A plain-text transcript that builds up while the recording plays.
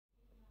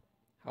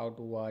How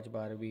to watch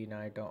Barbie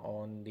Night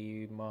on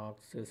the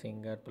Marks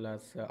Singer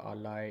Plus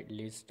a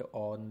list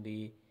on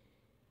the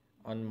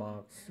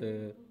unmasked.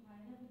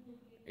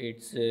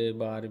 It's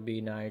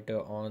Barbie Night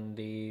on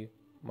the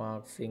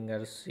Mark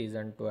Singer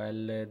Season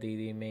 12. The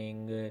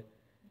remaining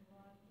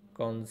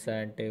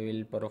concert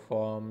will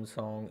perform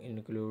songs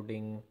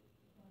including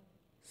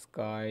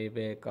Sky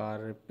by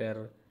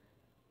Carper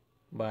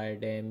by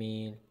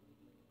Demi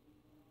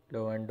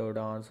Lovato,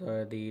 Dance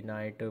the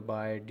Night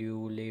by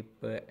Dua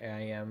Lipa,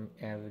 I Am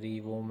Every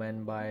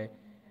Woman by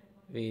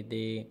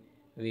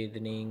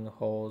Withering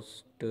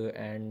Host,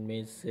 and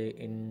Miss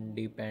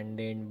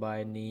Independent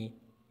by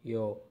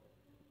Neo.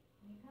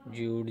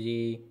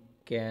 Judy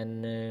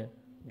Can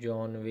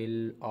John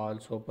will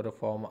also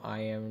perform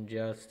I Am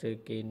Just a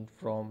Kid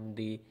from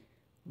the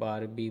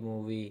Barbie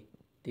movie.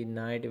 The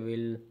night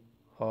will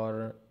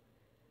honor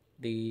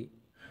the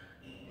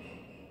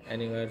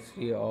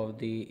anniversary of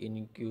the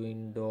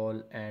Inquin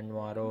doll and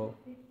Maro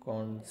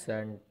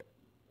consent.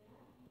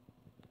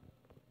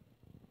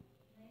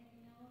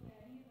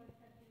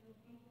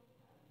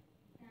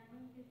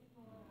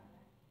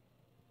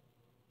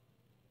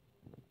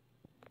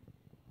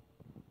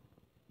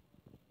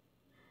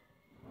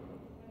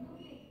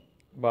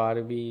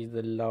 Barbie is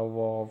the love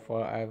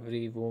of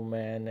every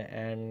woman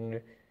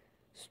and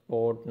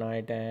sport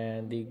night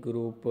and the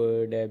group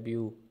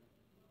debut.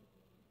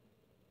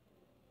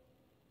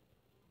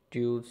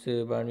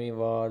 Tuesday Barbie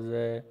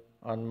was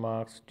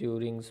unmasked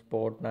during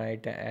sport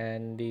night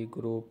and the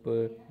group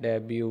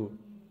debut.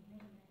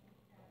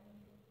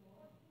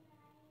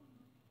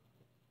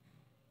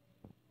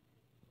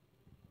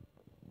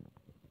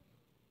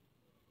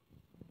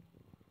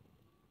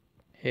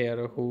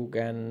 Here who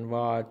can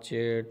watch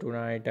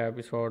tonight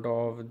episode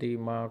of the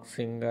Mark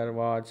Singer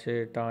watch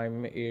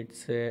time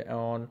it's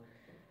on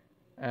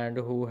and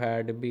who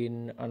had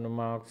been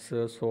unmarked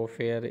so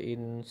far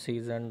in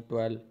season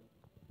 12.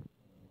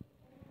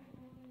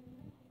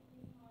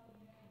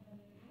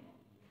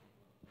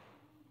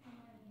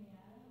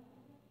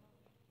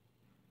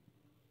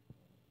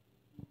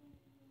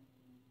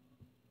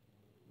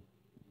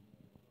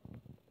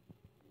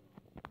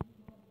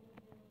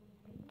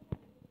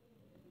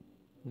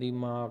 The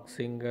Mark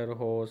Singer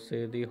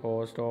the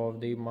host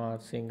of the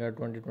Mark Singer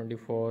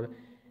 2024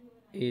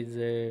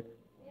 is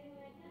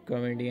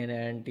comedian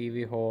and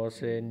TV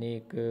host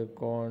Nick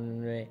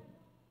Conway,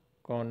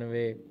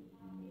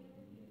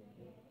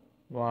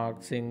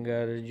 Mark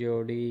Singer,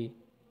 Jody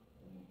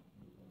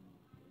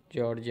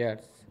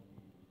Georgette.